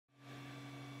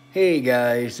Hey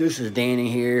guys, this is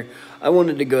Danny here. I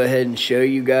wanted to go ahead and show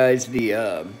you guys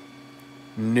the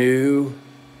new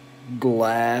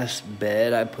glass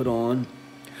bed I put on.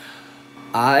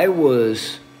 I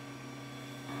was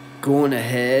going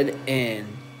ahead and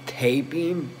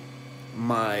taping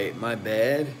my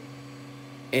bed,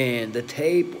 and the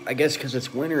tape, I guess because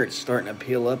it's winter, it's starting to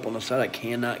peel up on the side. I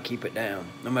cannot keep it down.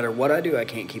 No matter what I do, I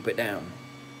can't keep it down.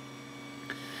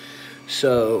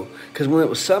 So, because when it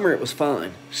was summer, it was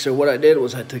fine. So what I did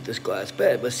was I took this glass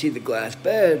bed, but see, the glass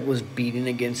bed was beating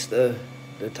against the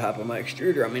top of my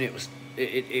extruder. I mean,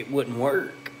 it wouldn't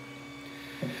work.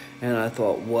 And I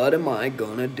thought, what am I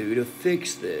gonna do to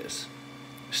fix this?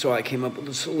 So I came up with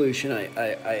a solution.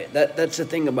 That's the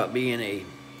thing about being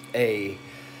a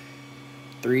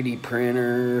 3D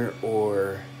printer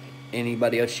or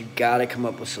anybody else. You gotta come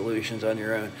up with solutions on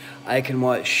your own. I can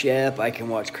watch Shep, I can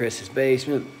watch Chris's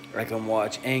Basement, I can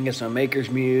watch Angus on Maker's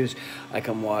Muse, I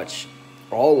can watch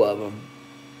all of them.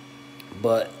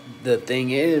 But the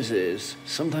thing is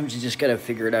sometimes you just gotta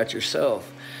figure it out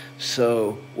yourself.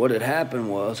 So what had happened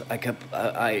was I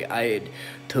had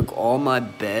took all my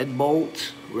bed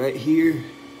bolts right here,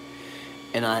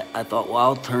 and I thought, well,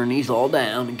 I'll turn these all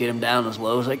down and get them down as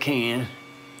low as I can.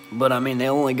 But I mean,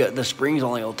 the springs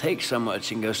only will take so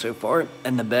much and go so far,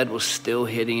 and the bed was still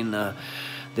hitting the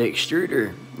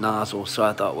extruder nozzle. So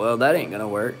I thought, well, that ain't gonna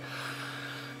work.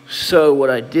 So what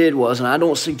I did was, and I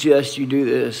don't suggest you do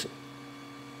this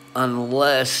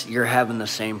unless you're having the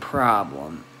same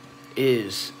problem,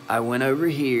 is I went over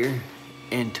here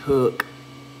and took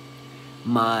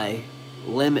my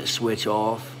limit switch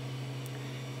off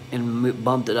and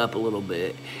bumped it up a little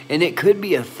bit. And it could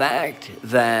be a fact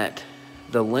that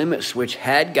the limit switch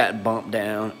had got bumped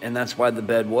down, and that's why the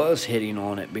bed was hitting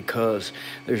on it, because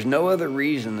there's no other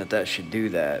reason that should do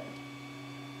that.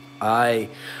 I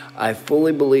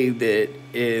fully believe that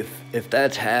if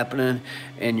that's happening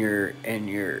and your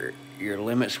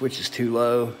limit switch is too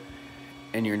low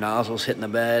and your nozzle's hitting the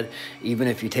bed, even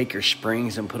if you take your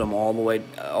springs and put them all the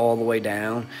way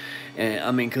down, and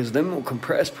I mean, because them will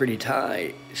compress pretty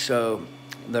tight, so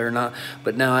they're not.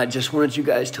 But now I just wanted you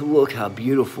guys to look how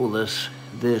beautiful this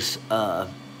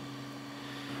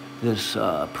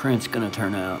print's gonna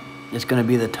turn out. It's gonna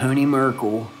be the Tony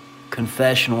Merkel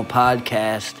Confessional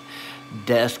Podcast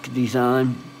desk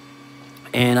design.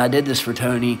 And I did this for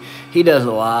Tony. He does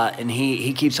a lot, and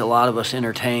he keeps a lot of us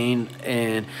entertained,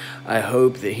 and I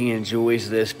hope that he enjoys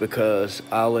this because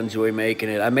I'll enjoy making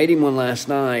it. I made him one last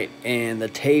night, and the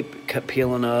tape kept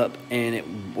peeling up, and it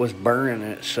was burning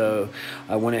it, so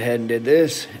I went ahead and did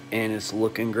this, and it's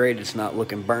looking great. It's not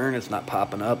looking burned. It's not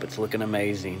popping up. It's looking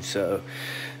amazing. So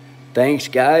thanks,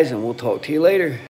 guys, and we'll talk to you later.